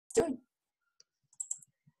Good.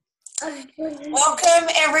 Welcome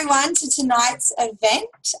everyone to tonight's event.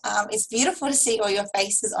 It's beautiful to see all your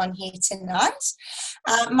faces on here tonight.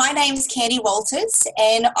 My name is Candy Walters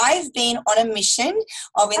and I've been on a mission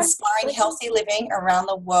of inspiring healthy living around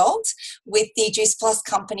the world with the Juice Plus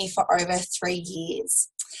company for over 3 years.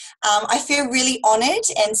 I feel really honoured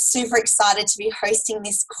and super excited to be hosting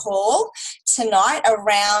this call tonight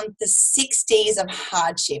around the 6 Ds of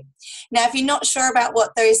hardship. Now, if you're not sure about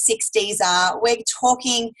what those 6 Ds are, we're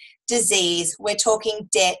talking disease, we're talking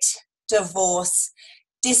debt, divorce,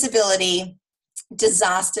 disability,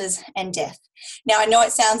 disasters, and death. Now, I know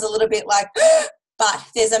it sounds a little bit like, but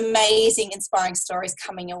there's amazing, inspiring stories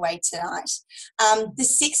coming your way tonight. The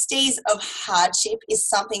 6 Ds of hardship is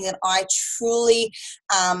something that I truly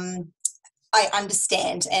I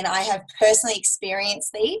understand, and I have personally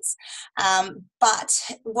experienced these.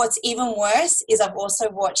 But what's even worse is I've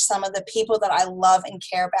also watched some of the people that I love and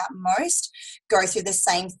care about most go through the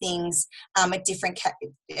same things at different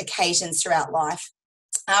occasions throughout life.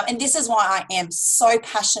 And this is why I am so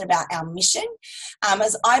passionate about our mission,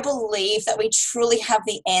 as I believe that we truly have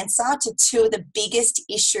the answer to two of the biggest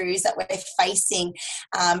issues that we're facing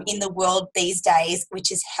in the world these days,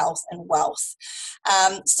 which is health and wealth.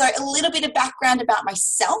 So a little bit of background about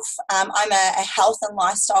myself. I'm a health and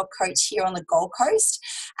lifestyle coach here on the Gold Coast.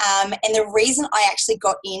 And the reason I actually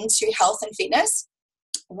got into health and fitness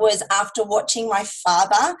was after watching my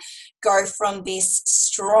father go from this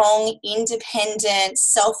strong, independent,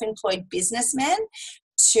 self-employed businessman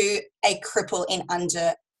to a cripple in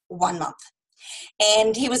under 1 month.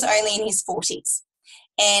 And he was only in his 40s.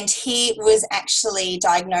 And he was actually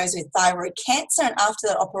diagnosed with thyroid cancer. And after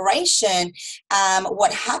that operation,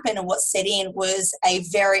 what happened and what set in was a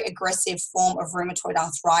very aggressive form of rheumatoid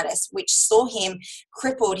arthritis, which saw him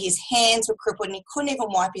crippled. His hands were crippled and he couldn't even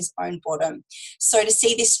wipe his own bottom. So to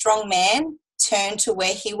see this strong man turn to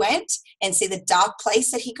where he went and see the dark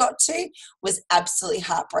place that he got to was absolutely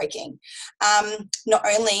heartbreaking. Not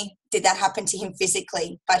only did that happen to him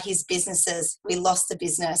physically, but his businesses, we lost the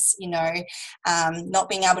business, not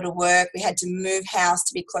being able to work. We had to move house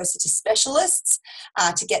to be closer to specialists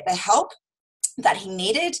to get the help that he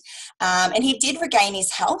needed. And he did regain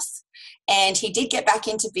his health and he did get back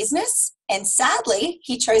into business. And sadly,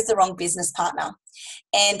 he chose the wrong business partner.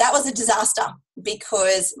 And that was a disaster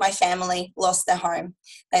because my family lost their home,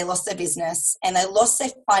 they lost their business, and they lost their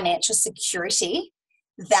financial security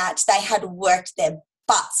that they had worked their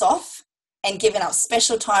butts off and given up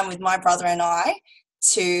special time with my brother and I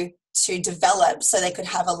to develop so they could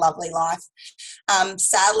have a lovely life.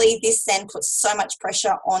 Sadly, this then put so much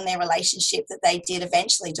pressure on their relationship that they did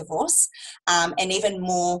eventually divorce, and even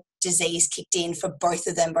more disease kicked in for both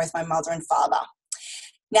of them, both my mother and father.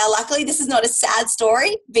 Now, luckily, this is not a sad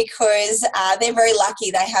story because they're very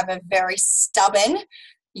lucky. They have a very stubborn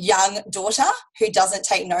young daughter who doesn't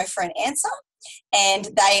take no for an answer. And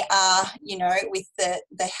they are, with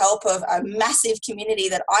the help of a massive community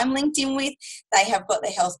that I'm linked in with, they have got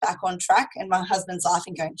their health back on track. And my husband's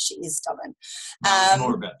laughing, going, she is stubborn. It's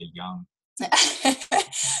more about the young.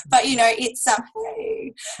 But it's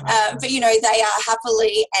but they are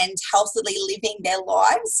happily and healthily living their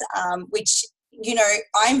lives, which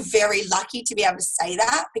I'm very lucky to be able to say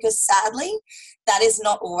that because sadly that is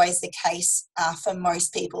not always the case for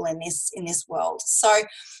most people in this world. So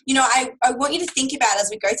I want you to think about as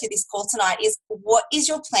we go through this call tonight is, what is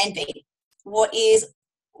your plan B? What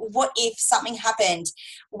if something happened?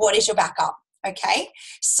 What is your backup? Okay,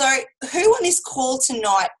 so who on this call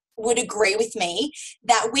tonight would agree with me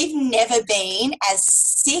that we've never been as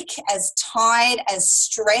sick, as tired, as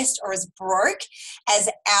stressed, or as broke as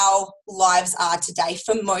our lives are today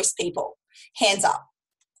for most people? Hands up.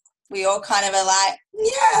 We all kind of are like,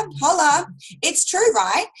 yeah, holla. It's true,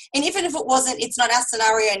 right? And even if it wasn't, it's not our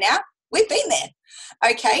scenario now. We've been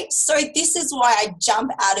there. Okay, so this is why I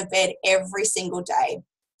jump out of bed every single day.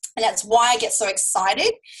 And that's why I get so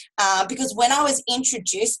excited because when I was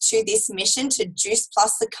introduced to this mission, to Juice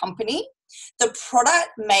Plus, the company, the product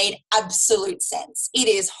made absolute sense. It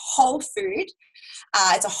is whole food.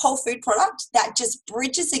 It's a whole food product that just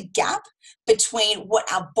bridges a gap between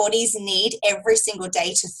what our bodies need every single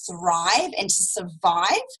day to thrive and to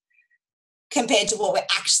survive compared to what we're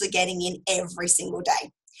actually getting in every single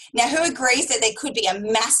day. Now, who agrees that there could be a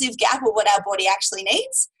massive gap of what our body actually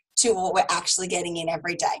needs to what we're actually getting in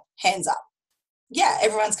every day? Hands up. Yeah,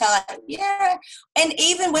 everyone's kind of like, yeah. And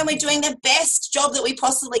even when we're doing the best job that we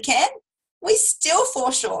possibly can, we still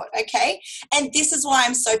fall short, okay? And this is why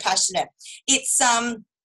I'm so passionate. It's,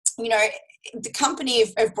 the company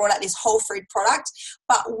have brought out this whole food product,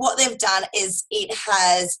 but what they've done is it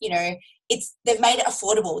has, they've made it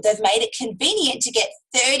affordable. They've made it convenient to get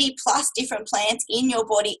 30 plus different plants in your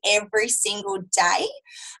body every single day,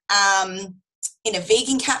 in a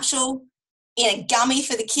vegan capsule, in a gummy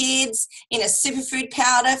for the kids, in a superfood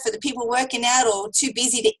powder for the people working out or too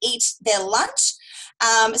busy to eat their lunch.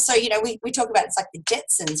 So, we talk about it's like the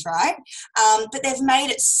Jetsons, right? But they've made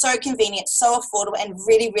it so convenient, so affordable, and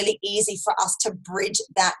really, really easy for us to bridge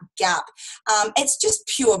that gap. It's just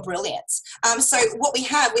pure brilliance. So what we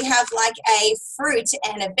have like a fruit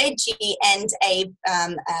and a veggie and a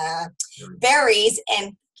berries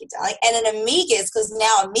and an omegas, because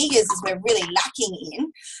now omegas is we're really lacking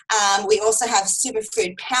in. We also have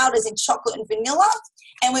superfood powders in chocolate and vanilla.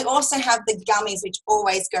 And we also have the gummies, which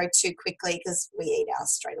always go too quickly because we eat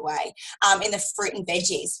ours straight away, in the fruit and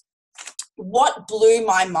veggies. What blew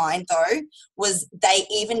my mind, though, was they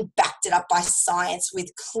even backed it up by science with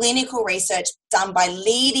clinical research done by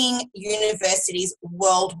leading universities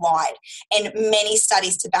worldwide and many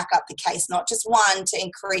studies to back up the case, not just one to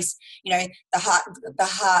increase, the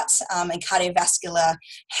heart and cardiovascular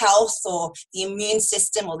health or the immune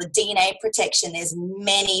system or the DNA protection. There's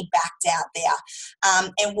many backed out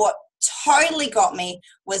there. And what totally got me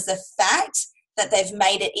was the fact that they've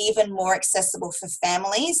made it even more accessible for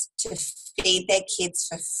families to feed their kids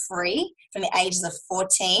for free from the ages of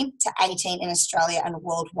 14 to 18 in Australia and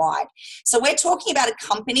worldwide. So we're talking about a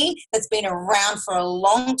company that's been around for a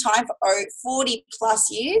long time, for 40 plus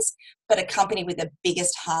years, but a company with the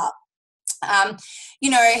biggest heart.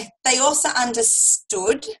 They also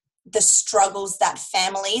understood the struggles that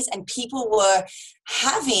families and people were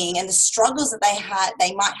having and the struggles that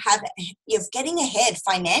they might have of getting ahead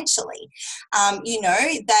financially.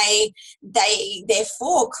 They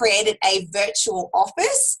therefore created a virtual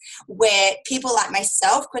office where people like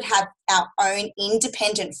myself could have our own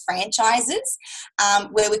independent franchises,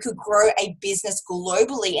 where we could grow a business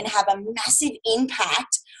globally and have a massive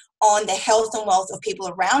impact on the health and wealth of people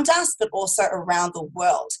around us, but also around the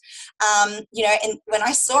world. And when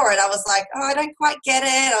I saw it, I was like, I don't quite get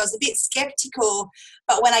it. I was a bit skeptical.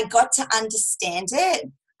 But when I got to understand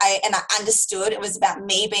it, I understood it was about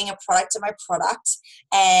me being a product of my product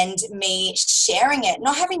and me sharing it,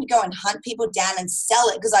 not having to go and hunt people down and sell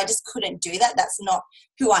it because I just couldn't do that. That's not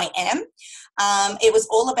who I am. It was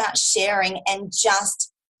all about sharing and just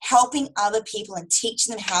helping other people and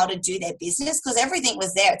teaching them how to do their business, because everything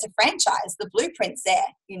was there. It's a franchise. The blueprint's there,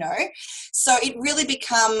 So it really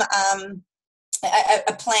become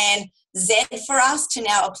a plan Z for us to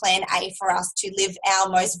now a plan A for us to live our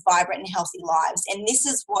most vibrant and healthy lives. And this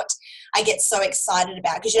is what I get so excited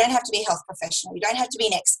about, because you don't have to be a health professional. You don't have to be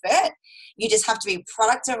an expert. You just have to be a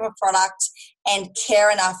product of a product and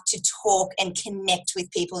care enough to talk and connect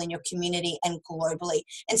with people in your community and globally.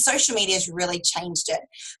 And social media has really changed it.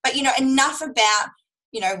 But, enough about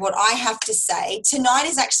what I have to say. Tonight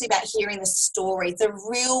is actually about hearing the stories, the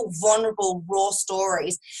real vulnerable, raw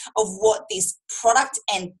stories of what this product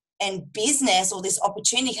and business or this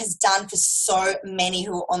opportunity has done for so many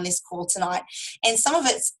who are on this call tonight. And some of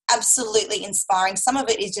it's absolutely inspiring. Some of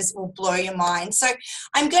it is just will blow your mind. So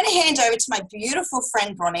I'm going to hand over to my beautiful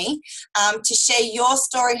friend, Bronnie, to share your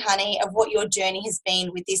story, honey, of what your journey has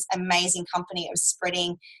been with this amazing company of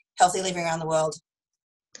spreading healthy living around the world.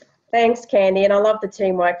 Thanks, Candy. And I love the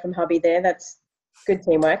teamwork from hubby there. That's good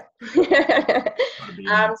teamwork.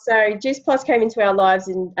 So Juice Plus came into our lives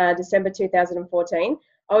in December 2014.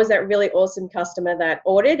 I was that really awesome customer that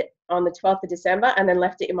ordered on the 12th of December and then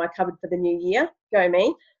left it in my cupboard for the new year. Go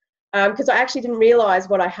me. Because I actually didn't realise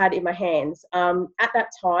what I had in my hands. At that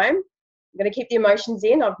time, I'm going to keep the emotions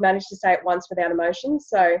in. I've managed to say it once without emotions.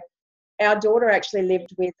 So our daughter actually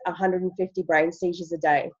lived with 150 brain seizures a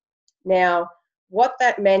day. Now, what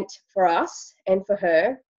that meant for us and for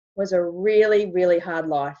her was a really, really hard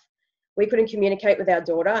life. We couldn't communicate with our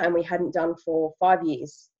daughter, and we hadn't done for 5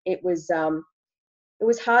 years. It was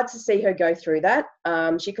hard to see her go through that.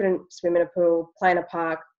 She couldn't swim in a pool, play in a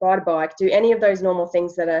park, ride a bike, do any of those normal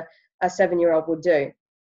things that a 7-year-old would do.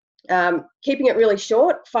 Keeping it really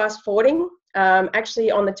short, fast forwarding,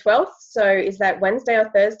 actually on the 12th, so is that Wednesday or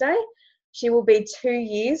Thursday, she will be 2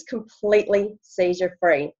 years completely seizure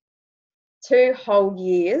free. 2 whole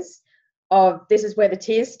years of, this is where the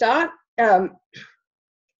tears start,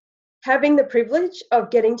 having the privilege of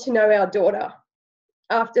getting to know our daughter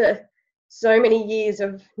after so many years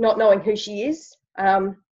of not knowing who she is.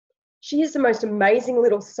 She is the most amazing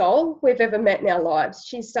little soul we've ever met in our lives.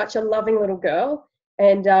 She's such a loving little girl,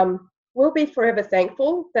 and we'll be forever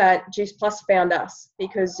thankful that Juice Plus found us,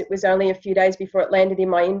 because it was only a few days before it landed in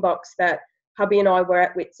my inbox that hubby and I were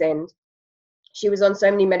at wit's end. she was on so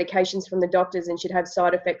many medications from the doctors, and she'd have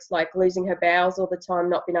side effects like losing her bowels all the time,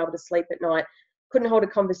 not being able to sleep at night, couldn't hold a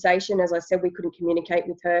conversation. As I said, we couldn't communicate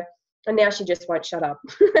with her, and now she just won't shut up.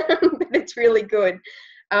 It's really good.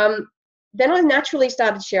 Then I naturally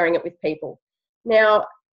started sharing it with people. Now,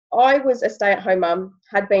 I was a stay-at-home mum,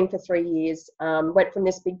 had been for 3 years, went from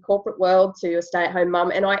this big corporate world to a stay-at-home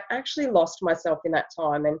mum, and I actually lost myself in that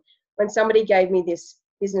time. And when somebody gave me this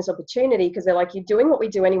business opportunity, because they're like, you're doing what we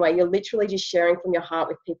do anyway, you're literally just sharing from your heart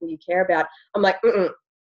with people you care about. I'm like,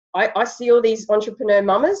 I see all these entrepreneur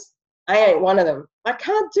mamas, I ain't one of them. I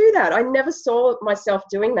can't do that. I never saw myself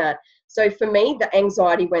doing that. So for me, the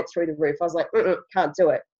anxiety went through the roof. I was like, can't do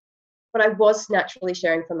it. But I was naturally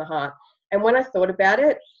sharing from the heart. And when I thought about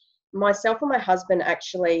it, myself and my husband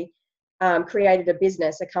actually created a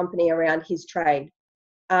business, a company around his trade.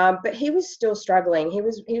 But he was still struggling. He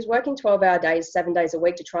was working 12-hour days, 7 days a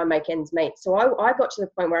week to try and make ends meet. So I got to the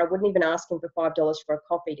point where I wouldn't even ask him for $5 for a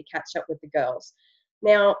coffee to catch up with the girls.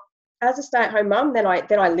 Now, as a stay-at-home mum, then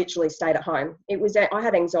I literally stayed at home. I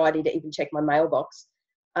had anxiety to even check my mailbox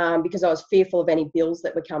because I was fearful of any bills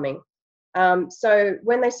that were coming. So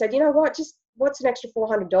when they said, you know what, just what's an extra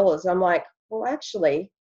 $400? I'm like, well, actually,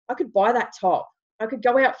 I could buy that top. I could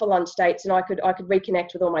go out for lunch dates, and I could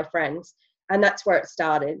reconnect with all my friends. And that's where it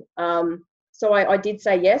started. So I did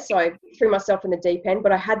say yes. So I threw myself in the deep end,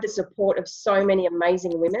 but I had the support of so many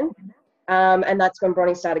amazing women. And that's when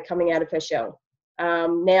Bronnie started coming out of her shell.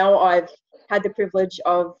 Now I've had the privilege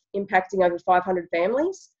of impacting over 500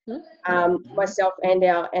 families, myself and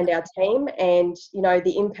our team. And, you know,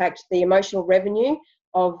 the impact, the emotional revenue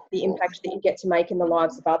of the impact that you get to make in the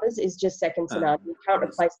lives of others is just second to none. You can't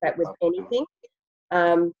replace that with anything.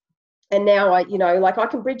 And now I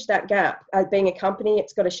can bridge that gap. Being a company,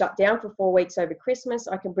 it's got to shut down for 4 weeks over Christmas.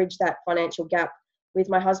 I can bridge that financial gap with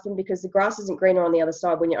my husband because the grass isn't greener on the other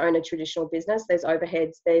side when you own a traditional business. There's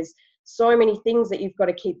overheads. There's so many things that you've got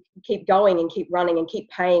to keep going and keep running and keep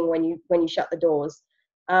paying when you shut the doors.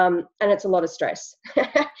 And it's a lot of stress.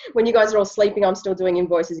 When you guys are all sleeping, I'm still doing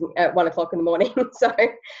invoices at 1 o'clock in the morning.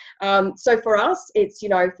 So for us, it's, you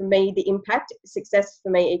know, for me, the impact, success for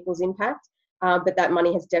me equals impact. But that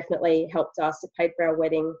money has definitely helped us. It paid for our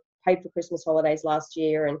wedding, paid for Christmas holidays last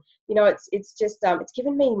year. And, you know, it's just, it's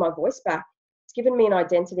given me my voice back. It's given me an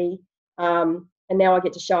identity. And now I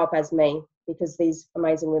get to show up as me because these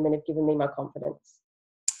amazing women have given me my confidence.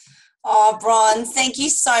 Oh, Bron, thank you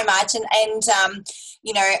so much. And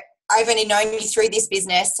you know, I've only known you through this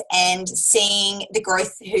business, and seeing the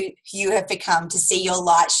growth who you have become, to see your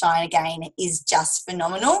light shine again is just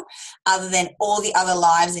phenomenal. Other than all the other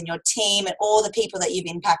lives in your team and all the people that you've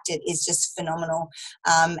impacted is just phenomenal.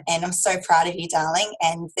 And I'm so proud of you, darling.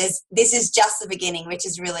 And this is just the beginning, which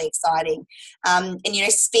is really exciting. And, you know,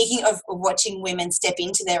 speaking of watching women step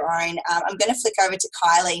into their own, I'm going to flick over to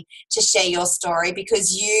Kylie to share your story,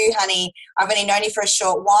 because you, honey, I've only known you for a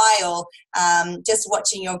short while. Just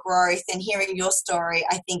watching your growth and hearing your story,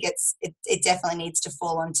 I think it definitely needs to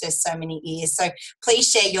fall onto so many ears. So please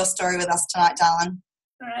share your story with us tonight, darling.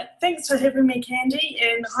 All right, thanks for having me, Candy,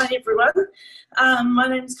 and hi everyone. My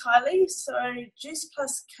name's Kylie. So Juice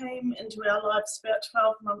Plus came into our lives about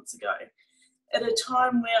 12 months ago, at a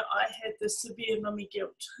time where I had the severe mummy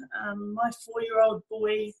guilt. My 4-year-old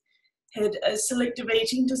boy had a selective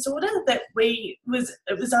eating disorder that it was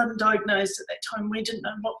undiagnosed at that time. We didn't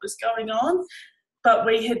know what was going on, but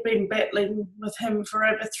we had been battling with him for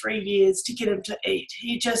over 3 years to get him to eat.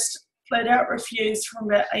 He just flat out refused for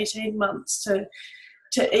about 18 months to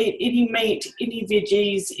eat any meat, any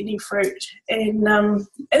veggies, any fruit. And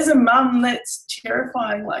as a mum, that's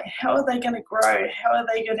terrifying. Like, how are they going to grow? How are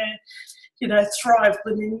they going to, you know, thrive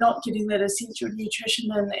when they're not getting that essential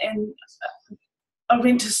nutrition in? And I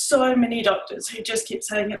went to so many doctors who just kept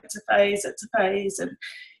saying it's a phase, it's a phase. And,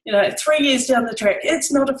 you know, 3 years down the track,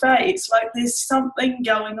 it's not a phase. Like, there's something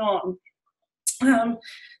going on.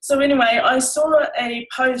 So anyway, I saw a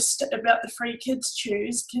post about the free kids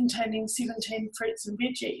chews containing 17 fruits and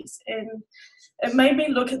veggies, and it made me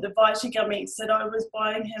look at the Vita gummies that I was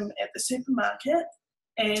buying him at the supermarket,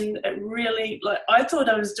 and it really, like, I thought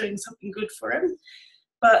I was doing something good for him,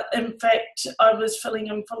 but in fact I was filling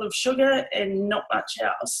him full of sugar and not much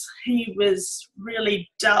else. He was really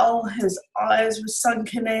dull, his eyes were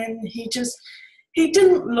sunken in, he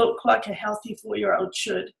didn't look like a healthy 4-year-old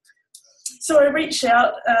should. So I reached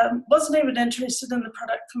out, wasn't even interested in the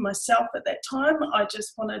product for myself at that time. I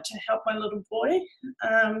just wanted to help my little boy.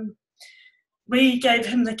 We gave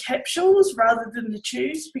him the capsules rather than the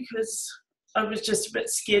chews because I was just a bit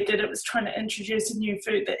scared that it was trying to introduce a new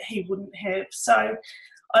food that he wouldn't have. So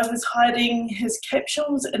I was hiding his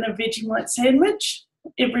capsules in a Vegemite sandwich,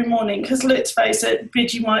 every morning, because let's face it,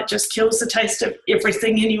 Vegemite just kills the taste of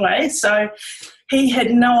everything anyway. So he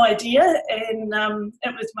had no idea, and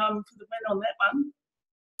it was mum for the win on that one.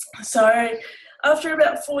 So after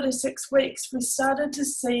about 4 to 6 weeks, we started to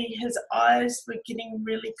see his eyes were getting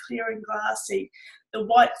really clear and glassy. The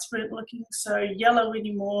whites weren't looking so yellow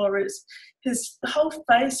anymore. His whole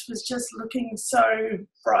face was just looking so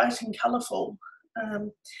bright and colourful.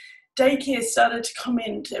 Daycare started to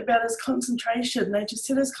comment about his concentration. They just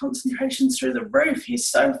said his concentration's through the roof. He's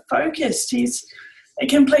so focused. He's a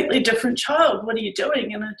completely different child. What are you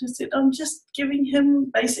doing? And I just said, I'm just giving him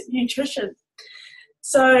basic nutrition.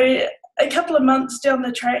 So a couple of months down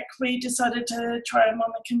the track, we decided to try him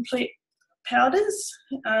on the complete powders.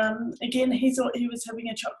 Again, he thought he was having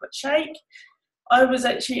a chocolate shake. I was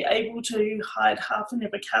actually able to hide half an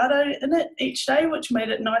avocado in it each day, which made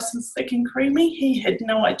it nice and thick and creamy. He had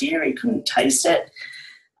no idea. He couldn't taste it.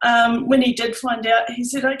 When he did find out, he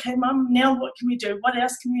said, okay, Mum, now what can we do? What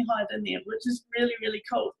else can we hide in there? Which is really, really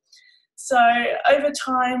cool. So over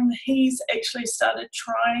time, he's actually started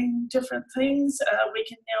trying different things. We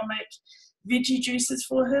can now make veggie juices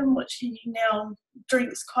for him, which he now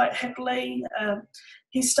drinks quite happily.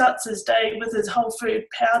 He starts his day with his whole food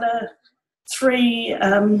powder, 3,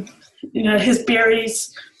 his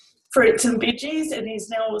berries, fruits and veggies, and he's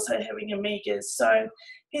now also having omegas. So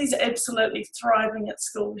he's absolutely thriving at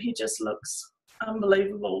school. He just looks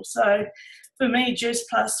unbelievable. So for me, Juice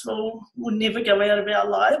Plus will never go out of our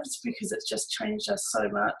lives because it's just changed us so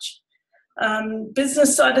much.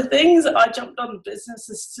 Business side of things, I jumped on the business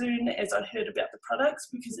as soon as I heard about the products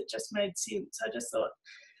because it just made sense. I just thought,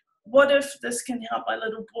 what if this can help my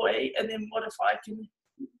little boy, and then what if I can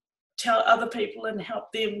tell other people and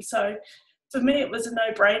help them? So for me, it was a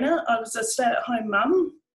no-brainer. I was a stay-at-home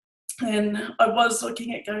mum, and I was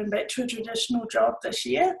looking at going back to a traditional job this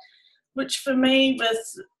year, which for me,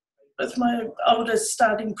 with my oldest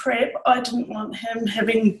starting prep, I didn't want him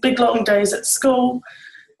having big long days at school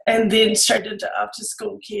and then straight into after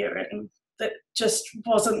school care, and that just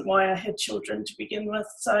wasn't why I had children to begin with.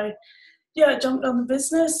 So yeah, I jumped on the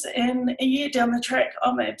business, and a year down the track,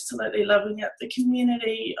 I'm absolutely loving it. The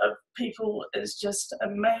community of people is just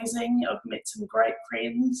amazing. I've met some great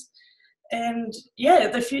friends, and yeah,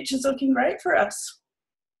 the future's looking great for us.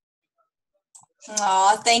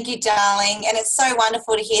 Oh, thank you, darling. And it's so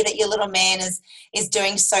wonderful to hear that your little man is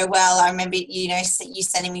doing so well. I remember, you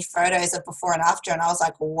sending me photos of before and after, and I was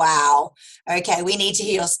like, wow, okay, we need to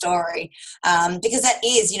hear your story. Because that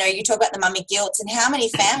is, you talk about the mummy guilt and how many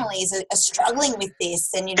families are struggling with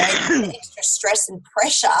this, and, the extra stress and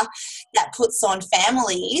pressure that puts on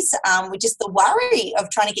families with just the worry of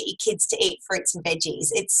trying to get your kids to eat fruits and veggies.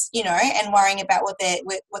 It's, and worrying about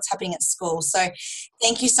what's happening at school. So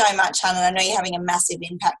thank you so much, hon. And I know you're having a massive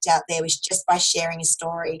impact out there just by sharing your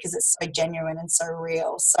story, because it's so genuine and so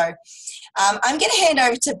real. So I'm going to hand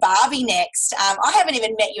over to Barbie next. I haven't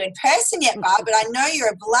even met you in person yet, Barb, but I know you're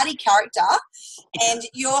a bloody character, and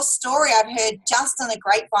your story I've heard just on the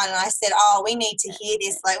grapevine, and I said, oh, we need to hear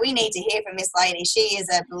this. Like, we need to hear from this lady. She is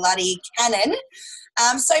a bloody cannon.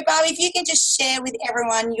 So Barbie, if you can just share with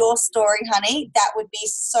everyone your story, honey, that would be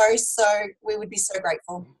we would be so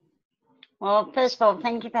grateful. Well, first of all,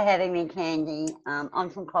 thank you for having me, Candy. I'm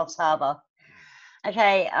from Coffs Harbour.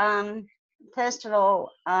 Okay, first of all,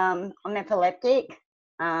 I'm epileptic.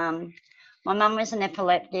 My mum was an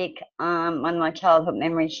epileptic. One of my childhood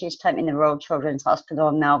memories, she used to take me to the Royal Children's Hospital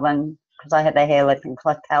in Melbourne because I had a hair lip and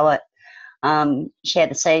cleft palate. She had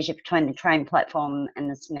a seizure between the train platform and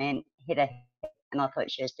the cement, hit her head, and I thought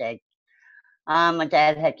she was dead. My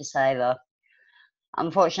dad had to save her.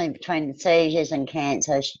 Unfortunately, between the seizures and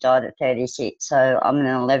cancer, she died at 36. So I'm an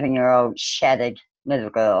 11-year-old shattered little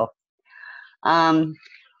girl.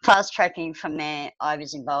 Fast tracking from there, I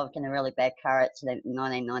was involved in a really bad car accident in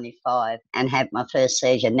 1995 and had my first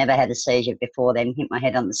seizure. Never had a seizure before then. Hit my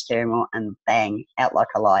head on the steering wheel and bang, out like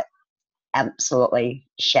a light. Absolutely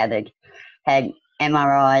shattered. Had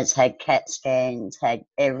MRIs, had CAT scans, had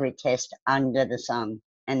every test under the sun,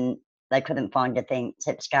 and they couldn't find a thing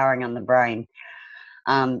except scarring on the brain.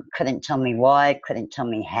 Couldn't tell me why, couldn't tell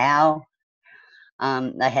me how.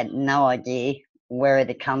 They had no idea where it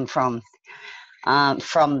had come from.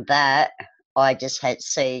 From that, I just had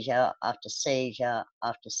seizure after seizure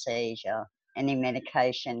after seizure. Any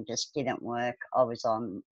medication just didn't work. I was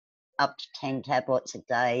on up to 10 tablets a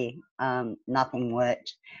day. Nothing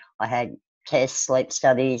worked. I had tests, sleep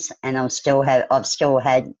studies, and I've still had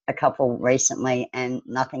a couple recently, and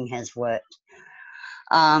nothing has worked.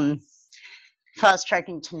 Fast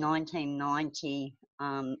tracking to 1990,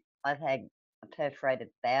 I've had a perforated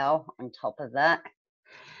bowel on top of that.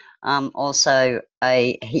 Also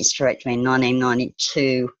a hysterectomy in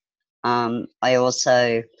 1992. I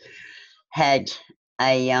also had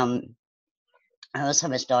a, I also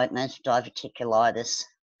was diagnosed with diverticulitis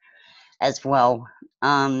as well.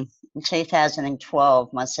 In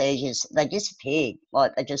 2012, my seizures, they disappeared.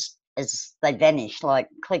 Like they vanished, like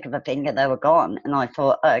click of a finger, they were gone. And I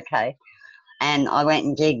thought, oh, okay. And I went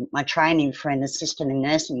and did my training for an assistant in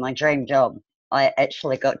nursing, my dream job. I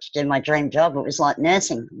actually got to do my dream job. It was like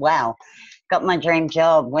nursing. Wow. Got my dream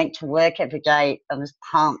job, went to work every day. I was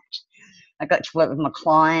pumped. I got to work with my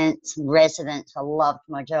clients, residents. I loved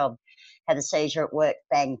my job. Had a seizure at work,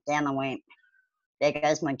 bang, down I went. There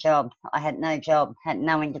goes my job. I had no job, had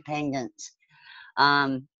no independence.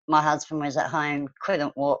 My husband was at home,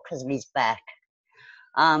 couldn't walk because of his back.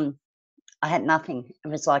 I had nothing. It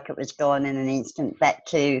was like it was gone in an instant, back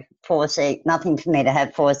to nothing for me to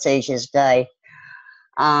have 4 seizures a day.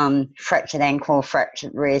 Fractured ankle,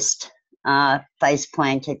 fractured wrist, face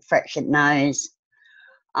planted, fractured nose.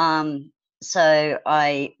 So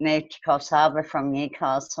I moved to Coffs Harbour from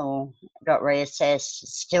Newcastle, got reassessed.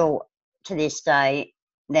 Still to this day,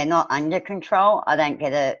 they're not under control. I don't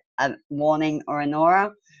get a warning or an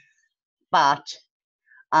aura, but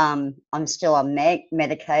I'm still on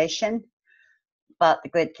medication. But the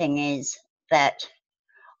good thing is that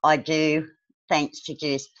I do, thanks to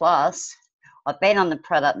Juice Plus, I've been on the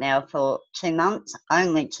product now for 2 months,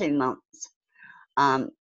 only 2 months. And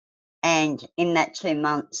in that 2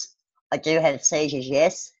 months, I do have seizures,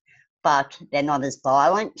 yes, but they're not as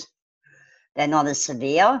violent. They're not as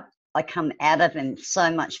severe. I come out of them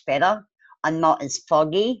so much better. I'm not as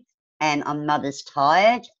foggy and I'm not as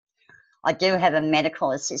tired. I do have a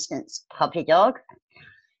medical assistance puppy dog,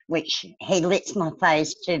 which he licks my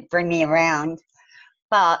face to bring me around,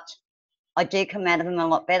 but I do come out of them a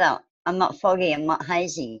lot better. I'm not foggy, I'm not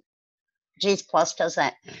hazy. Juice Plus does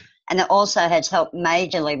that. And it also has helped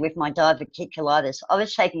majorly with my diverticulitis. I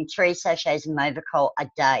was taking 3 sachets of Movicol a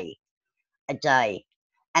day,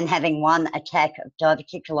 and having 1 attack of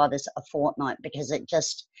diverticulitis a fortnight because it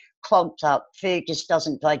just clogged up. Food just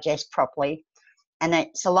doesn't digest properly. And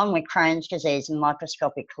it's along with Crohn's disease and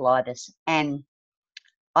microscopic colitis. And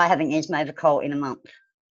I haven't used Movicol in a month.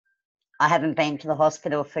 I haven't been to the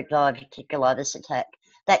hospital for diverticulitis attack.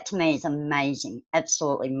 That to me is amazing,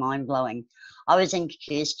 absolutely mind-blowing. I was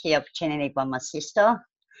introduced to the opportunity by my sister,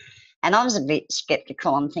 and I was a bit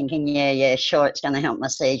sceptical. I'm thinking, yeah, sure, it's going to help my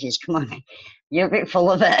seizures. Come on, you're a bit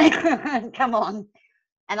full of it. Come on.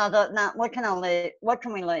 And I thought, no, what can I lose? What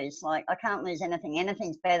can we lose? Like, I can't lose anything.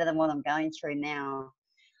 Anything's better than what I'm going through now.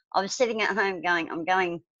 I was sitting at home going, I'm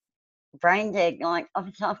going brain dead. Like,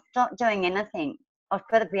 I'm not doing anything. I've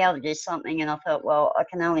got to be able to do something. And I thought, well, I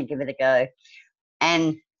can only give it a go.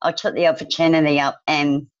 And I took the opportunity up,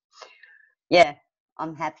 and yeah,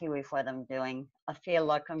 I'm happy with what I'm doing. I feel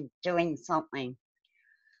like I'm doing something.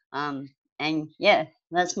 And yeah,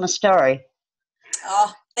 that's my story.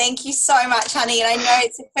 Oh, thank you so much, honey. And I know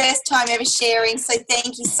it's the first time ever sharing, so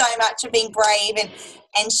thank you so much for being brave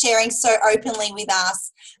and sharing so openly with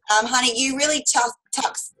us. Honey, you really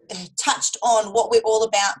touched on what we're all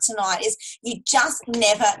about tonight, is you just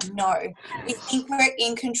never know. We think we're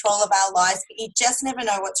in control of our lives, but you just never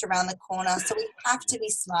know what's around the corner. So we have to be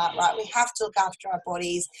smart, right? We have to look after our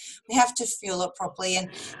bodies. We have to fuel it properly. And,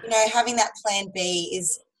 having that plan B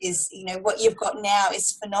is what you've got now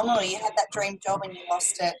is phenomenal. You had that dream job and you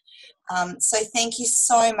lost it. So thank you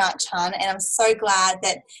so much, hon. And I'm so glad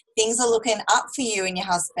that things are looking up for you and your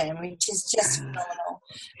husband, which is just phenomenal.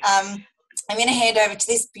 I'm going to hand over to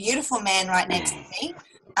this beautiful man right next to me.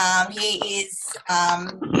 He is,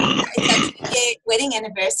 it's actually their wedding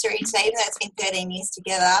anniversary today, even though it's been 13 years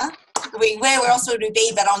together. We're also to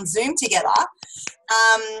be, but on Zoom together.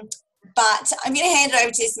 But I'm going to hand it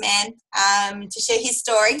over to this man to share his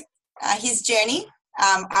story, his journey.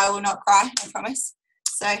 I will not cry, I promise.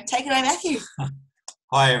 So take it away, Matthew.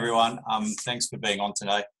 Hi, everyone. Thanks for being on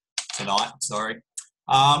tonight. Sorry.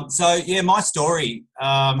 So, yeah, my story,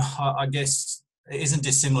 I guess, isn't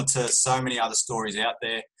dissimilar to so many other stories out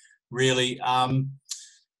there, really.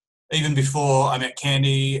 Even before I met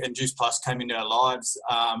Candy and Juice Plus came into our lives,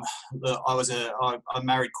 I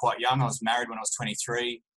married quite young. I was married when I was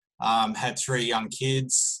 23, had 3 young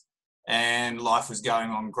kids, and life was going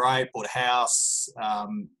on great. Bought a house,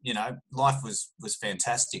 life was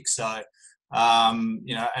fantastic. So, and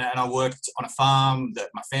I worked on a farm that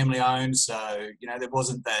my family owned. So, there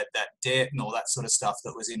wasn't that debt and all that sort of stuff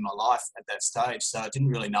that was in my life at that stage. So I didn't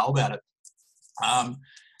really know about it.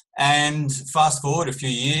 And fast forward a few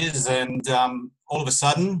years, and all of a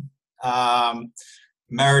sudden,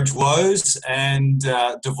 marriage woes and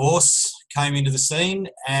divorce came into the scene,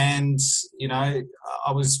 and I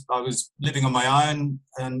was living on my own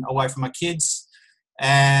and away from my kids,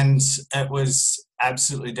 and it was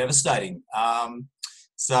absolutely devastating.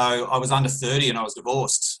 So I was under 30 and I was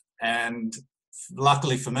divorced, and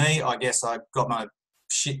luckily for me, I guess I got my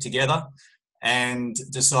shit together and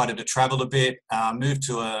decided to travel a bit, moved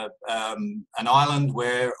to an island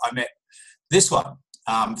where I met this one,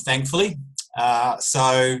 thankfully.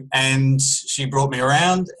 And she brought me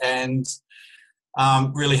around and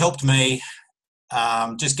really helped me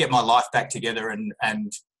just get my life back together and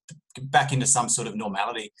back into some sort of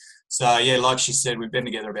normality. So, yeah, like she said, we've been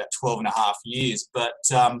together about 12 and a half years. But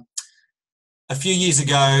a few years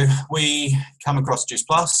ago, we come across Juice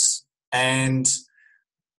Plus, and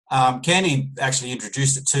Candy actually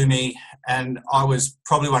introduced it to me, and I was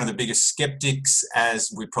probably one of the biggest skeptics,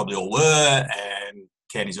 as we probably all were, and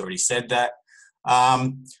Candy's already said that.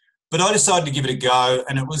 But I decided to give it a go,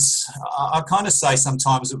 and it was, I kind of say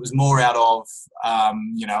sometimes it was more out of,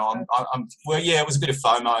 it was a bit of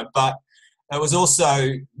FOMO, but it was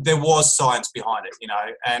also, there was science behind it,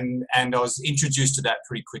 and I was introduced to that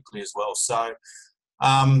pretty quickly as well. So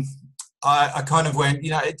I kind of went,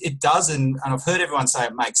 it does, and I've heard everyone say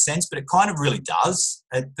it makes sense, but it kind of really does.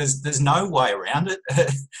 There's no way around it.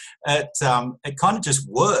 It kind of just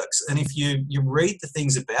works. And if you read the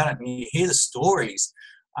things about it and you hear the stories,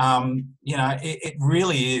 it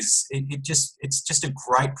really is. It's just a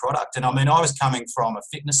great product. And I mean, I was coming from a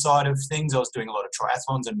fitness side of things. I was doing a lot of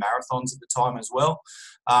triathlons and marathons at the time as well.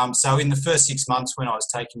 So in the first 6 months when I was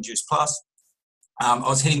taking Juice Plus, I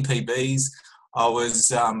was hitting PBs. I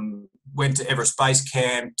was went to Everest Base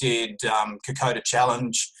Camp, did Kokoda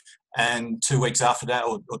Challenge, and 2 weeks after that,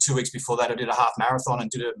 or 2 weeks before that, I did a half marathon and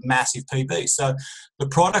did a massive PB. So the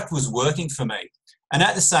product was working for me. And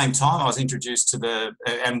at the same time, I was introduced to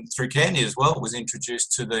and through Candy as well, was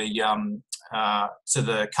introduced to the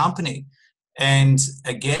company. And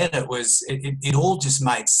again, it all just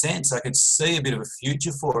made sense. I could see a bit of a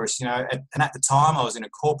future for us, and at the time I was in a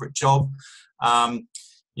corporate job.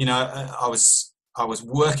 I was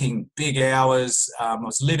working big hours. I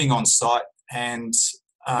was living on site, and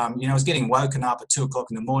I was getting woken up at 2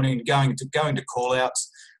 o'clock in the morning, going to call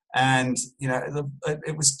outs, and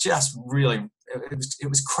it was just really, it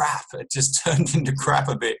was crap. It just turned into crap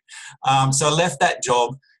a bit. So I left that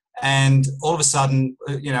job, and all of a sudden,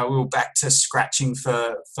 we were back to scratching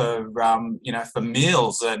for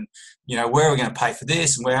meals, and where are we going to pay for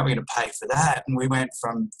this, and where are we going to pay for that, and we went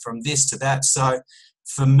from this to that. So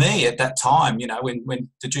for me at that time, when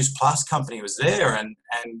the Juice Plus company was there and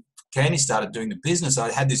Candy started doing the business,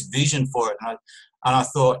 I had this vision for it, and I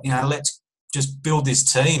thought, let's just build this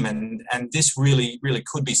team, and this really, really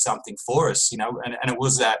could be something for us, and it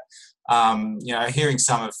was that, hearing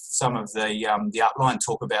some of the upline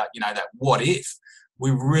talk about, that what if,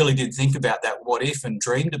 we really did think about that what if and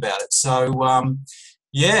dreamed about it. So,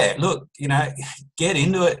 look, get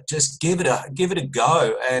into it, just give it a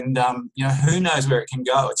go, and who knows where it can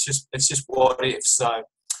go. It's just what if. So,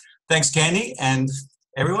 thanks, Candy, and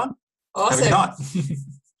everyone. Awesome. Have a good night.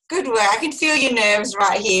 Good work. I can feel your nerves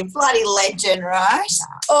right here. Bloody legend, right?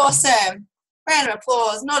 Awesome. Round of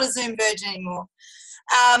applause. Not a Zoom virgin anymore.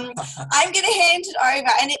 I'm going to hand it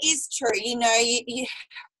over, and it is true. You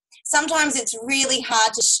sometimes it's really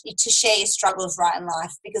hard to share your struggles right in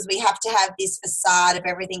life, because we have to have this facade of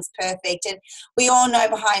everything's perfect, and we all know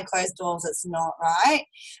behind closed doors it's not, right?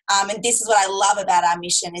 And this is what I love about our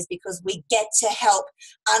mission, is because we get to help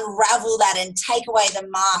unravel that and take away the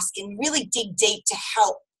mask and really dig deep to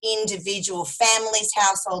help individual families,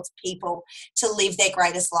 households, people to live their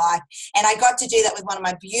greatest life. And I got to do that with one of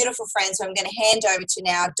my beautiful friends, who I'm going to hand over to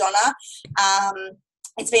now, Donna.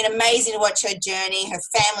 It's been amazing to watch her journey, her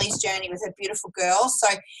family's journey with her beautiful girl. So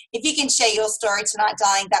if you can share your story tonight,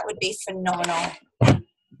 darling, that would be phenomenal.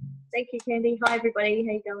 Thank you, Candy. Hi, everybody.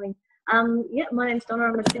 How you going? My name's Donna.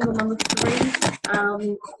 I'm a single mum of 3. 4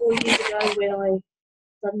 years ago, when I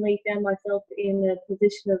suddenly found myself in a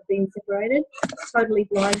position of being separated, totally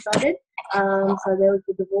blindsided. So there was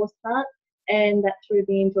the divorce part, and that threw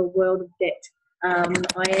me into a world of debt. I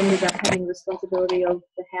ended up having responsibility of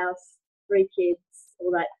the house, 3 kids,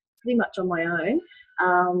 all that, pretty much on my own,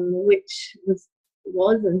 which was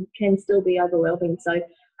and can still be overwhelming. So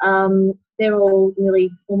they're all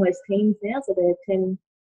nearly almost teens now, so they're 10,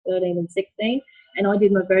 13 and 16, and I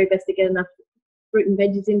did my very best to get enough fruit and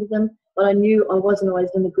veggies into them, but I knew I wasn't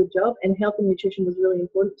always doing a good job, and health and nutrition was really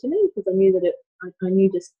important to me, because I knew that I knew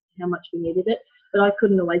just how much we needed it, but I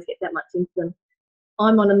couldn't always get that much into them.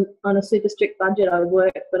 I'm on a super strict budget. I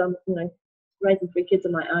work, but I'm raising 3 kids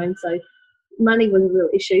on my own, so money was a real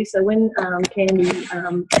issue. So when Candy,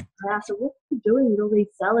 I asked her, what are you doing with all these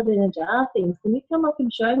salad in a jar things? Can you come up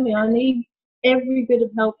and show me? I need every bit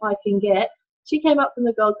of help I can get. She came up from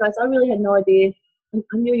the Gold Coast. I really had no idea. I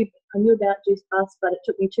knew about Juice Plus, but it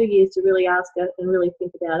took me 2 years to really ask her and really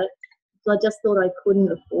think about it. So I just thought I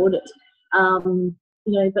couldn't afford it.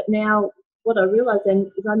 But now what I realised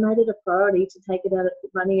then is I made it a priority to take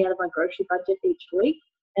money out of my grocery budget each week.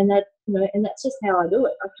 And that's just how I do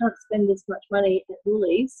it. I can't spend this much money at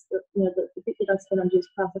Woolies. The bit that I spend on Juice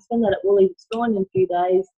Plus, I spend that at Woolies. It's gone in a few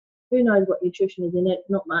days. Who knows what nutrition is in it?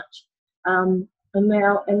 Not much. And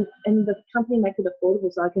the company makes it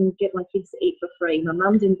affordable, so I can get my kids to eat for free. My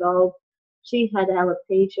mum's involved. She had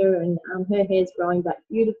alopecia, and her hair's growing back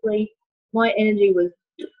beautifully. My energy was,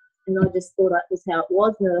 and I just thought that was how it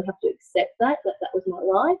was, and I have to accept that was my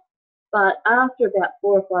life. But after about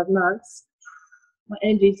 4 or 5 months, my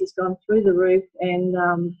energy's just gone through the roof, and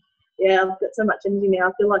I've got so much energy now.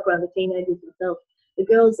 I feel like one of the teenagers myself. The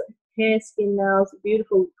girls' hair, skin, nails,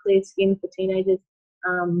 beautiful clear skin for teenagers,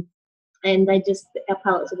 and our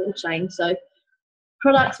palettes have all changed. So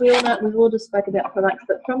products, we've all just spoke about products,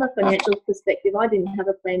 but from a financial perspective, I didn't have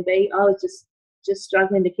a plan B. I was just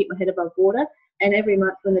struggling to keep my head above water. And every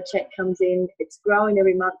month when the check comes in, it's growing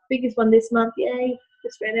every month. Biggest one this month, yay,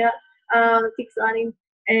 just ran out. It's exciting.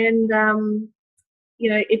 And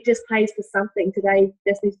it just pays for something.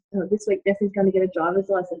 This week, Destiny's going to get a driver's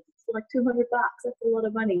license. It's like $200. That's a lot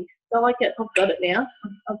of money. So I've got it now.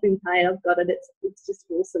 I've been paid. I've got it. It's just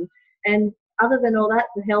awesome. And other than all that,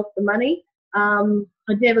 the health, the money, I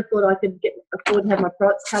never thought I could afford to have my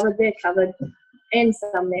products covered. They're covered, and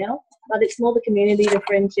some now. But it's more the community, the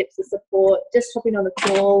friendships, the support. Just hopping on a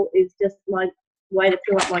call is just my way to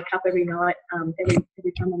fill up my cup every night.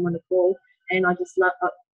 Every time I'm on a call, and I just love.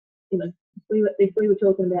 If we were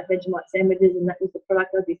talking about Vegemite sandwiches and that was the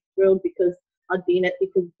product, I'd be thrilled because I'd be in it,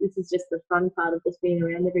 because this is just the fun part of just being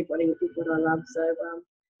around everybody, which is what I love. So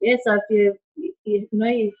so if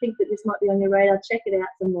you think that this might be on your radar, check it out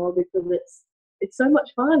some more, because it's so much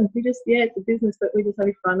fun. It's a business, but we're just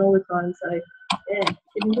having fun all the time. So get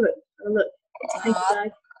into it. Oh, look, thank you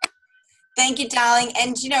guys. Thank you, darling.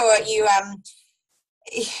 And you know what, you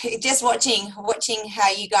just watching how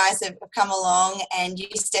you guys have come along, and you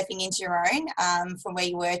stepping into your own from where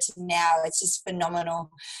you were to now, it's just phenomenal,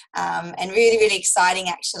 and really, really exciting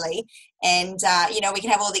actually. And we can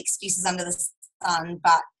have all the excuses under the sun,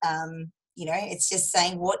 but it's just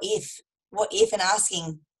saying what if, and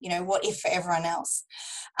asking what if for everyone else.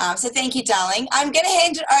 So thank you, darling. I'm going to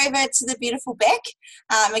hand it over to the beautiful Beck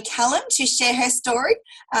McCallum to share her story.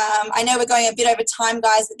 I know we're going a bit over time,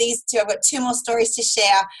 guys, but I've got 2 more stories to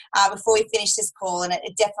share before we finish this call, and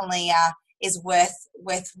it definitely is worth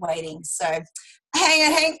waiting. So hand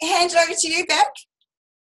it over to you, Beck.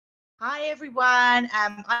 Hi everyone,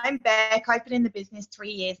 I'm Beck. I've been in the business 3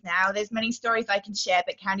 years now. There's many stories I can share,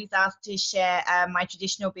 but Candy's asked to share my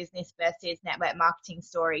traditional business versus network marketing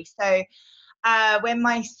story. So when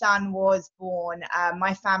my son was born,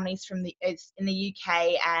 my family's it's in the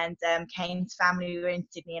UK, and Kane's family were in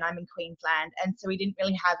Sydney, and I'm in Queensland, and so we didn't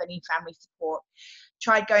really have any family support.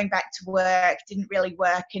 Tried going back to work, didn't really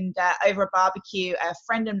work, and over a barbecue, a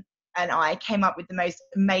friend and I came up with the most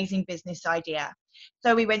amazing business idea.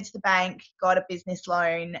 So we went to the bank, got a business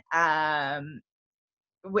loan.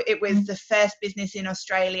 It was the first business in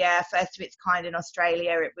Australia, first of its kind in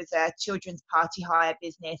Australia. It was a children's party hire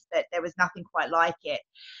business, but there was nothing quite like it.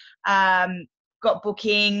 Got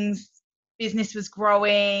bookings, business was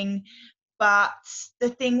growing. But the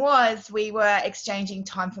thing was, we were exchanging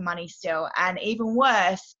time for money still. And even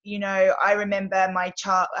worse, I remember my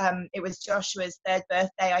child, it was Joshua's 3rd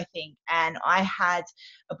birthday, I think. And I had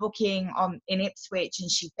a booking in Ipswich, and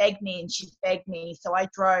she begged me. So I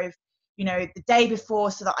drove, the day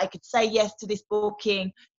before so that I could say yes to this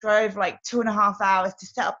booking, drove like 2.5 hours to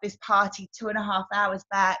set up this party, 2.5 hours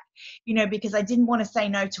back, because I didn't want to say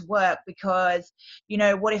no to work, because,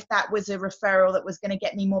 what if that was a referral that was going to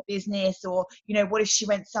get me more business, or, what if she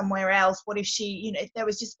went somewhere else? What if she, there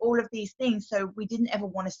was just all of these things. So we didn't ever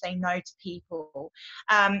want to say no to people.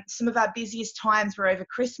 Some of our busiest times were over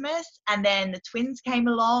Christmas, and then the twins came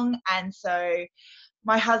along. And so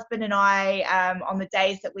my husband and I, on the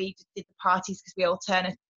days that we did the parties, because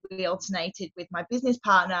we alternated with my business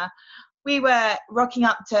partner, we were rocking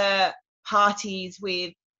up to parties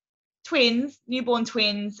with newborn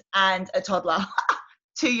twins, and a toddler,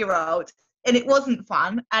 2-year-old. And it wasn't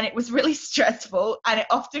fun, and it was really stressful, and it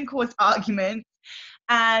often caused arguments.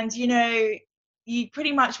 And, you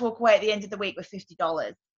pretty much walk away at the end of the week with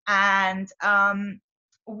 $50. And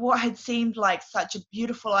what had seemed like such a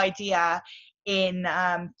beautiful idea in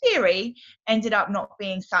theory ended up not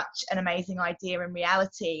being such an amazing idea in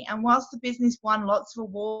reality. And whilst the business won lots of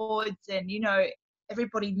awards and, you know,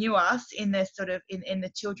 everybody knew us in the sort of in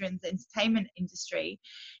the children's entertainment industry,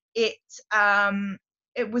 it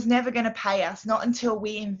was never going to pay us, not until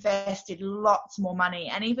we invested lots more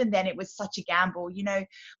money. And even then it was such a gamble. You know,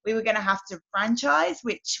 we were going to have to franchise,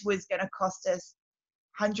 which was going to cost us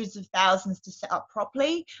hundreds of thousands to set up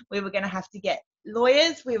properly. We were going to have to get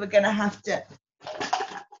lawyers. We were going to have to,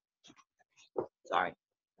 sorry,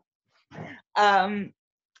 my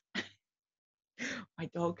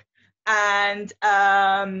dog. And,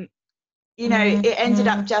 you know, it ended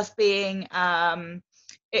up just being,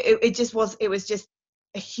 it was just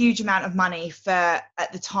a huge amount of money for,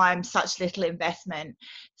 at the time, such little investment.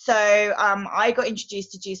 So I got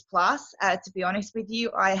introduced to Juice Plus. To be honest with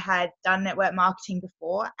you, I had done network marketing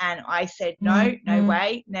before, and I said, no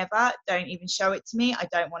way, never, don't even show it to me. I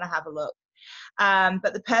don't want to have a look.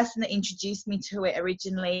 But the person that introduced me to it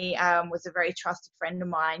originally was a very trusted friend of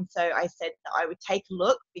mine. So I said that I would take a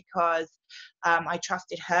look because I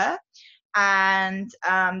trusted her. And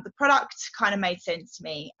the product kind of made sense to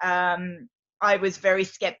me. I was very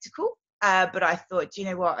skeptical, but I thought, you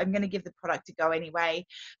know what, I'm going to give the product a go anyway,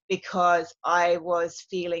 because I was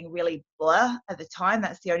feeling really blur at the time.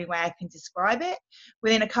 That's the only way I can describe it.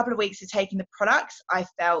 Within a couple of weeks of taking the products, I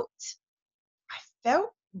felt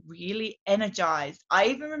really energized. I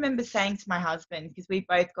even remember saying to my husband, because we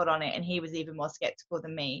both got on it and he was even more skeptical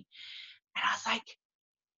tan me, and I was like,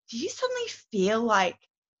 do you suddenly feel like,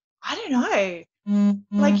 I don't know,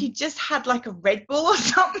 like you just had like a Red Bull or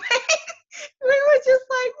something? We were just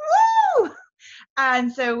like, woo!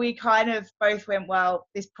 And so we kind of both went, well,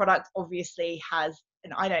 this product obviously has,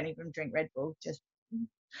 and I don't even drink Red Bull, just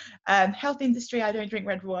health industry, I don't drink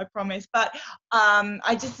Red Bull, I promise. But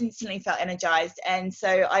I just instantly felt energized. And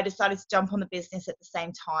so I decided to jump on the business at the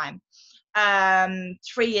same time.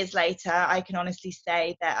 3 years later, I can honestly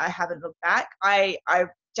say that I haven't looked back. I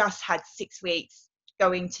just had 6 weeks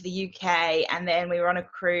going to the UK, and then we were on a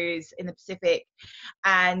cruise in the Pacific,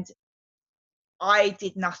 and I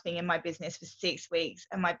did nothing in my business for 6 weeks,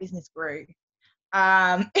 and my business grew.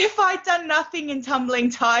 If I'd done nothing in Tumbling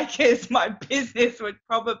Tigers, my business would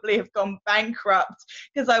probably have gone bankrupt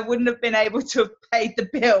because I wouldn't have been able to have paid the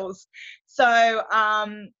bills. So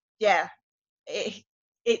yeah,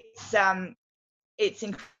 it's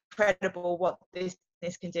incredible what this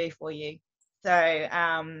business can do for you. So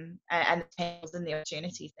and the potentials and the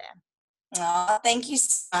opportunities there. Oh, thank you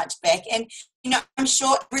so much, Beck. And, you know, I'm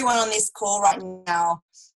sure everyone on this call right now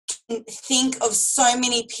can think of so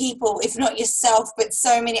many people, if not yourself, but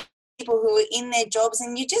so many people who are in their jobs,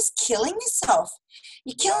 and you're just killing yourself.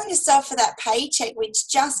 You're killing yourself for that paycheck, which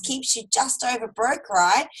just keeps you just over broke,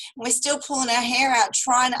 right? And we're still pulling our hair out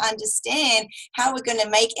trying to understand how we're going to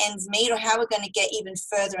make ends meet or how we're going to get even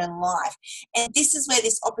further in life. And this is where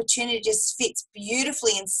this opportunity just fits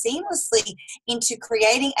beautifully and seamlessly into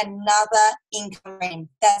creating another income stream.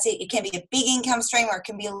 That's it. It can be a big income stream or it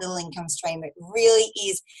can be a little income stream. It really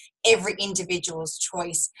is every individual's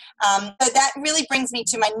choice. So that really brings me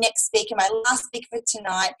to my next speaker, my last speaker for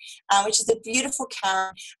tonight, which is a beautiful Karen.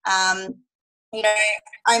 You know,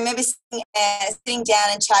 I remember sitting down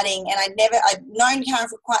and chatting, and I'd known Karen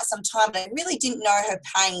for quite some time, but I really didn't know her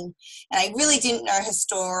pain, and I really didn't know her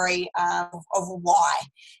story of why.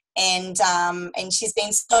 And she's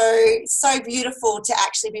been so beautiful to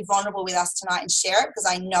actually be vulnerable with us tonight and share it, because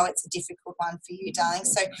I know it's a difficult one for you, darling.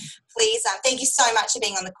 So please, thank you so much for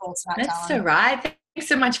being on the call tonight, That's darling. all right. Thanks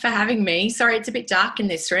so much for having me. Sorry, it's a bit dark in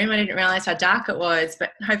this room. I didn't realise how dark it was,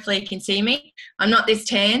 but hopefully you can see me. I'm not this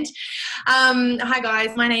tanned. Hi,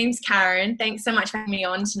 guys. My name's Karen. Thanks so much for having me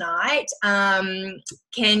on tonight.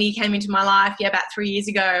 Candy came into my life, about 3 years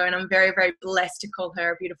ago, and I'm very, very blessed to call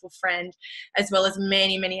her a beautiful friend, as well as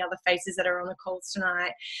many, many other faces that are on the calls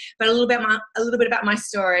tonight. But a little bit about my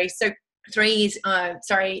story. So 4 years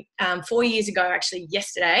ago, actually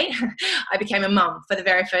yesterday, I became a mum for the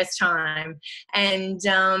very first time. And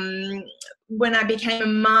when I became a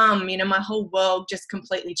mum, you know, my whole world just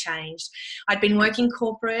completely changed. I'd been working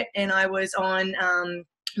corporate and I was on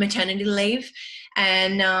maternity leave.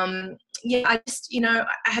 And I just, you know,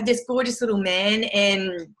 I had this gorgeous little man,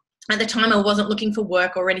 and at the time, I wasn't looking for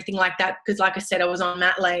work or anything like that because, like I said, I was on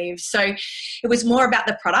mat leave. So it was more about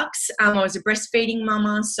the products. I was a breastfeeding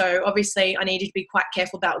mama, so obviously I needed to be quite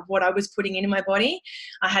careful about what I was putting into my body.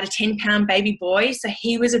 I had a 10-pound baby boy, so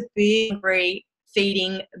he was a big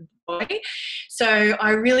feeding boy. So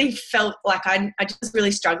I really felt like I just was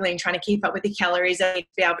really struggling trying to keep up with the calories. I need to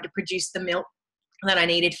be able to produce the milk that I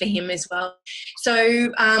needed for him as well.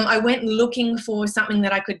 So I went looking for something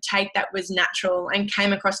that I could take that was natural and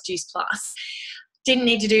came across Juice Plus. Didn't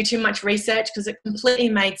need to do too much research because it completely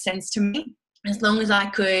made sense to me. As long as I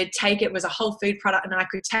could take it, it was a whole food product and I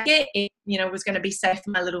could take it, it, you know, was going to be safe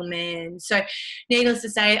for my little man. So needless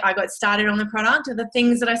to say, I got started on the product. The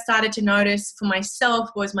things that I started to notice for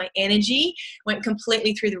myself was my energy went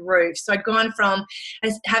completely through the roof. So I'd gone from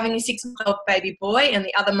having a 6-month-old baby boy, and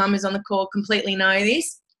the other mamas on the call completely know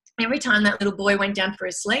this. Every time that little boy went down for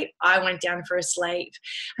a sleep, I went down for a sleep.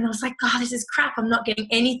 And I was like, God, this is crap. I'm not getting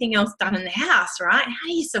anything else done in the house, right? How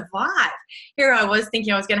do you survive? Here I was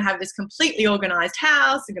thinking I was going to have this completely organized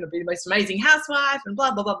house. I'm going to be the most amazing housewife and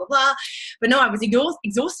blah, blah, blah, blah, blah. But no, I was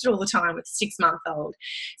exhausted all the time with a 6-month-old.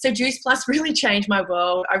 So Juice Plus really changed my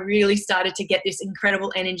world. I really started to get this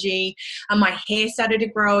incredible energy. My hair started to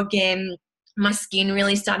grow again. My skin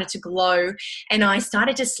really started to glow, and I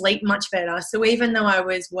started to sleep much better. So even though I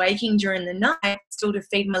was waking during the night still to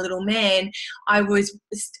feed my little man, I was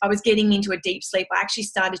getting into a deep sleep. I actually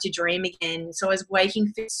started to dream again. So I was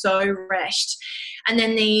waking so refreshed. And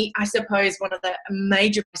then I suppose one of the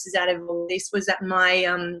major pieces out of all this was that my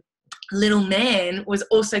little man was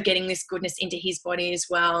also getting this goodness into his body as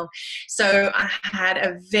well. So I had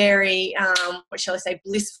a very,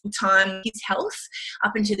 blissful time with his health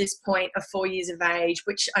up until this point of 4 years of age,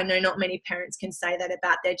 which I know not many parents can say that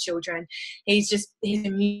about their children. His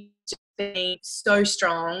immune being so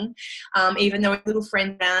strong, even though little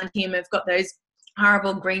friends around him have got those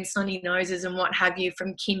horrible green snotty noses and what have you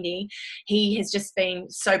from kindy, he has just been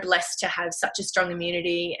so blessed to have such a strong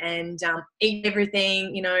immunity and eat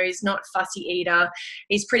everything. You know, he's not a fussy eater.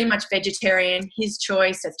 He's pretty much vegetarian, his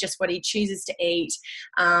choice. That's just what he chooses to eat.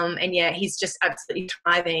 And yeah, he's just absolutely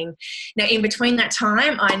thriving. Now, in between that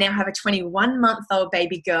time, I now have a 21-month-old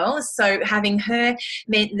baby girl. So having her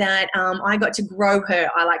meant that I got to grow her,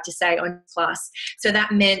 I like to say, on Plus. So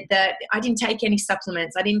that meant that I didn't take any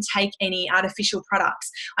supplements. I didn't take any artificial products.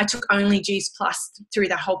 I took only Juice Plus through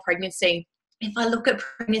the whole pregnancy. If I look at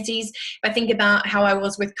pregnancies, if I think about how I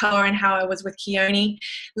was with Cara and how I was with Keone,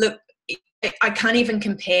 look, I can't even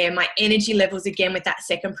compare. My energy levels again with that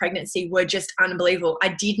second pregnancy were just unbelievable. I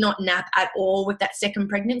did not nap at all with that second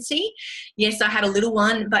pregnancy. Yes, I had a little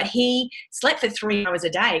one, but he slept for 3 hours a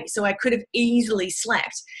day. So I could have easily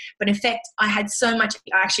slept. But in fact, I had so much,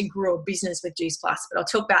 I actually grew a business with Juice Plus, but I'll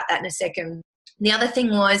talk about that in a second. The other thing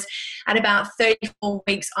was at about 34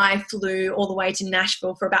 weeks, I flew all the way to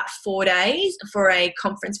Nashville for about 4 days for a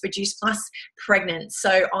conference for Juice Plus pregnant.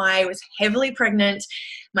 So I was heavily pregnant.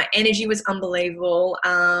 My energy was unbelievable.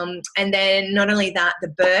 And then not only that, the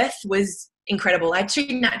birth was incredible. I had 2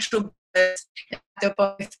 natural births. They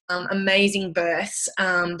were both amazing births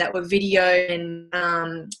that were video and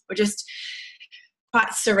were just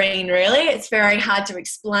quite serene, really. It's very hard to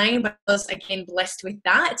explain, but I was, again, blessed with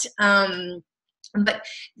that. But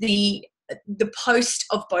the post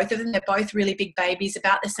of both of them, they're both really big babies,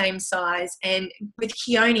 about the same size. And with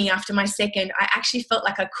Keone, after my second, I actually felt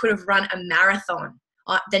like I could have run a marathon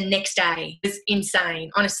the next day. It was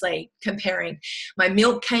insane, honestly, comparing. My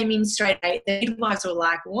milk came in straight away. The midwives were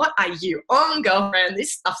like, what are you on, girlfriend?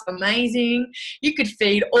 This stuff's amazing. You could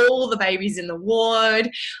feed all the babies in the ward.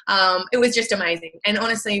 It was just amazing. And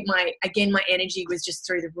honestly, my energy was just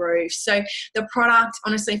through the roof. So the product,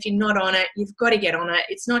 honestly, if you're not on it, you've got to get on it.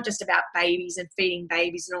 It's not just about babies and feeding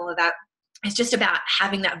babies and all of that. It's just about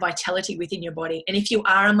having that vitality within your body. And if you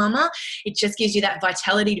are a mama, it just gives you that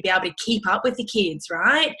vitality to be able to keep up with the kids,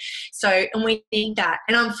 right? So, and we need that.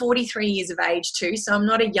 And I'm 43 years of age too, so I'm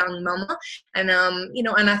not a young mama. And,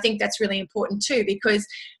 and I think that's really important too, because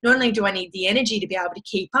not only do I need the energy to be able to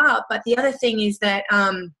keep up, but the other thing is that,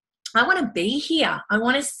 I want to be here. I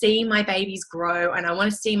want to see my babies grow and I want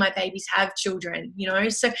to see my babies have children,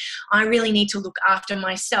 so I really need to look after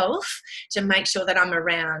myself to make sure that I'm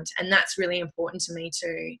around, and that's really important to me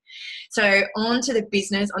too. So on to the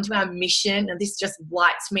business, onto our mission, and this just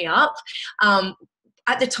lights me up.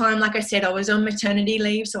 At the time, like I said, I was on maternity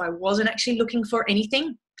leave, so I wasn't actually looking for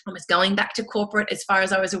anything. I was going back to corporate as far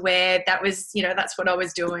as I was aware. That was, that's what I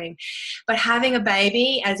was doing. But having a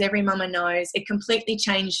baby, as every mama knows, it completely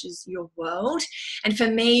changes your world. And for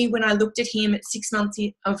me, when I looked at him at 6 months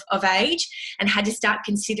of age and had to start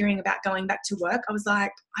considering about going back to work, I was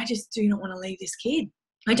like, I just do not want to leave this kid.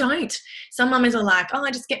 I don't. Some mamas are like, oh,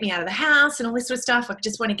 just get me out of the house and all this sort of stuff. I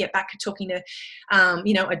just want to get back to talking to,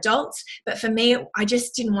 adults. But for me, I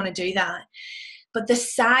just didn't want to do that. But the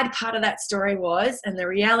sad part of that story was, and the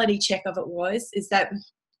reality check of it is that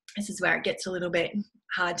this is where it gets a little bit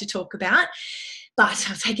hard to talk about, but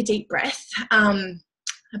I'll take a deep breath.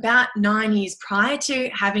 about 9 years prior to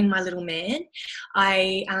having my little man,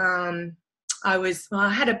 I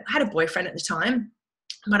had a boyfriend at the time,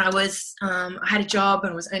 but I had a job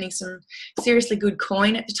and was earning some seriously good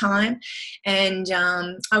coin at the time, and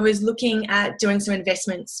I was looking at doing some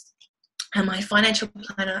investments. And my financial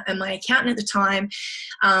planner and my accountant at the time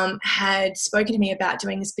had spoken to me about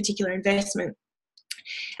doing this particular investment.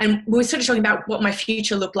 And we were sort of talking about what my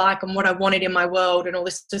future looked like and what I wanted in my world and all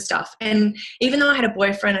this sort of stuff. And even though I had a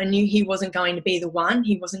boyfriend, I knew he wasn't going to be the one.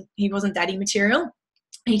 He wasn't daddy material.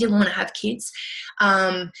 He didn't want to have kids.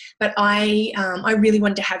 But I really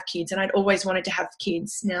wanted to have kids, and I'd always wanted to have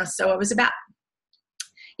kids. Now, so I was about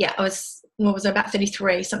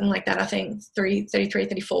 33, something like that, I think, 33,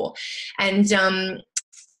 34. And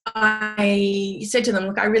I said to them,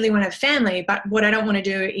 look, I really want to have a family, but what I don't want to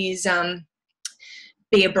do is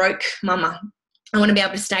be a broke mama. I want to be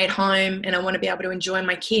able to stay at home, and I want to be able to enjoy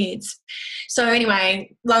my kids. So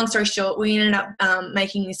anyway, long story short, we ended up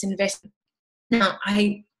making this investment. Now,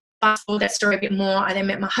 I fast forward that story a bit more. I then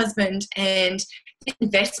met my husband, and the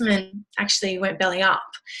investment actually went belly up.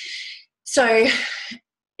 So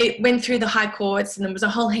it went through the high courts, and there was a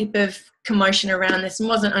whole heap of commotion around this. And it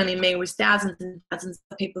wasn't only me, it was thousands and thousands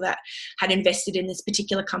of people that had invested in this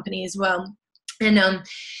particular company as well. And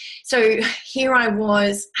so here I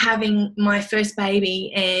was having my first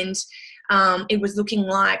baby, and it was looking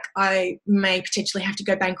like I may potentially have to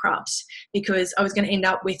go bankrupt because I was going to end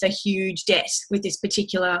up with a huge debt with this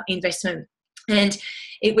particular investment. And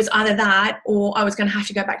it was either that, or I was going to have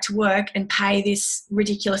to go back to work and pay this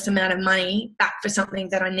ridiculous amount of money back for something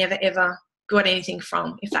that I never ever got anything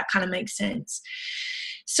from, if that kind of makes sense.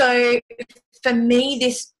 So for me,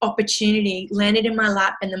 this opportunity landed in my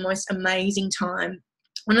lap in the most amazing time.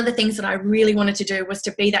 One of the things that I really wanted to do was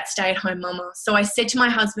to be that stay-at-home mama. So I said to my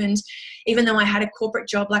husband, even though I had a corporate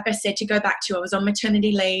job, like I said, to go back to, I was on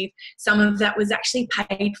maternity leave. Some of that was actually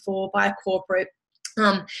paid for by a corporate.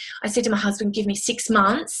 I said to my husband, give me 6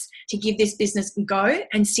 months to give this business a go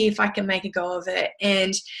and see if I can make a go of it.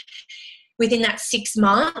 And within that 6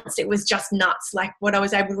 months, it was just nuts, like what I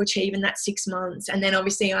was able to achieve in that 6 months. And then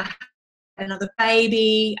obviously I had another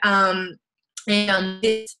baby.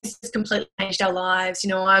 This has completely changed our lives.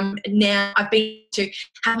 You know, I've been to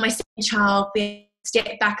have my second child,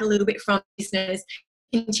 step back a little bit from business,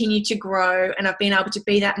 continue to grow, and I've been able to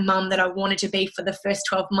be that mum that I wanted to be for the first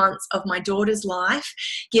 12 months of my daughter's life,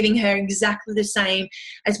 giving her exactly the same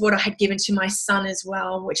as what I had given to my son as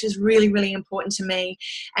well, which is really, really important to me.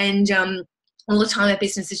 And all the time our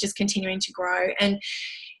business is just continuing to grow. And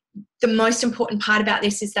the most important part about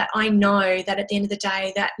this is that I know that at the end of the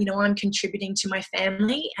day that, you know, I'm contributing to my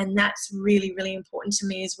family, and that's really, really important to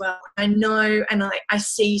me as well. I know, and I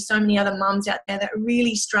see so many other mums out there that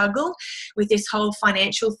really struggle with this whole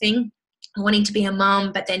financial thing, wanting to be a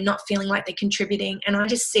mum, but they're not feeling like they're contributing. And I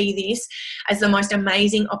just see this as the most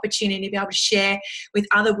amazing opportunity to be able to share with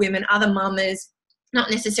other women, other mamas, not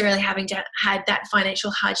necessarily having to had that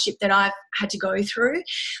financial hardship that I've had to go through,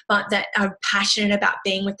 but that are passionate about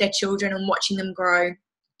being with their children and watching them grow.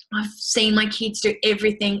 I've seen my kids do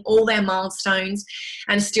everything, all their milestones,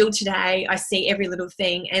 and still today I see every little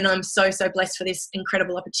thing, and I'm so, so blessed for this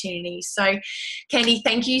incredible opportunity. So, Candy,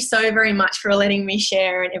 thank you so very much for letting me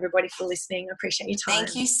share, and everybody for listening. I appreciate your time.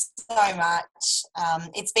 Thank you so much.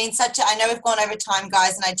 It's been I know we've gone over time,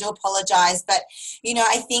 guys, and I do apologise, but, you know,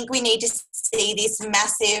 I think we need to see this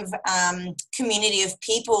massive community of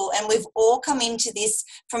people, and we've all come into this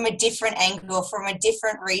from a different angle, from a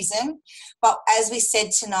different reason. But as we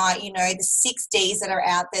said tonight, you know, the 6 Ds that are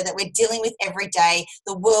out there that we're dealing with every day,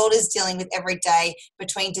 the world is dealing with every day,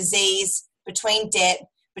 between disease, between debt,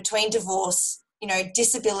 between divorce, you know,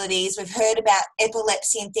 disabilities. We've heard about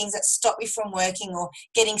epilepsy and things that stop you from working, or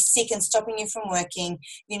getting sick and stopping you from working.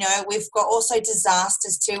 You know, we've got also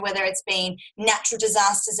disasters too, whether it's been natural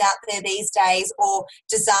disasters out there these days, or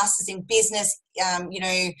disasters in business, you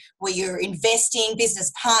know, where you're investing,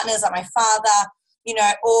 business partners like my father, you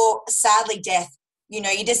know, or sadly death. You know,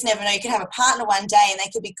 you just never know. You could have a partner one day and they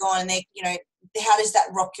could be gone, and they, you know, how does that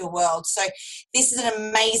rock your world? So this is an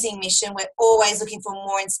amazing mission. We're always looking for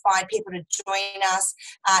more inspired people to join us.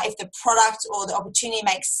 If the product or the opportunity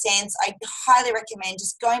makes sense, I highly recommend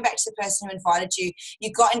just going back to the person who invited you.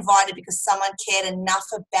 You got invited because someone cared enough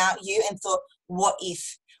about you and thought, what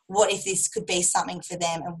if this could be something for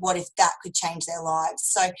them, and what if that could change their lives?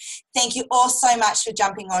 So thank you all so much for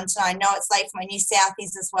jumping on tonight. I know it's late for my new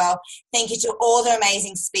Southies as well. Thank you to all the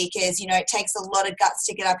amazing speakers. You know, it takes a lot of guts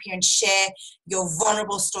to get up here and share your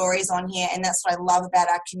vulnerable stories on here, and that's what I love about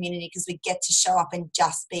our community, because we get to show up and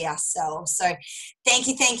just be ourselves. So thank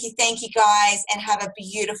you guys, and have a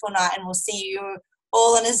beautiful night, and we'll see you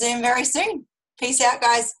all on a Zoom very soon. Peace out,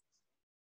 guys.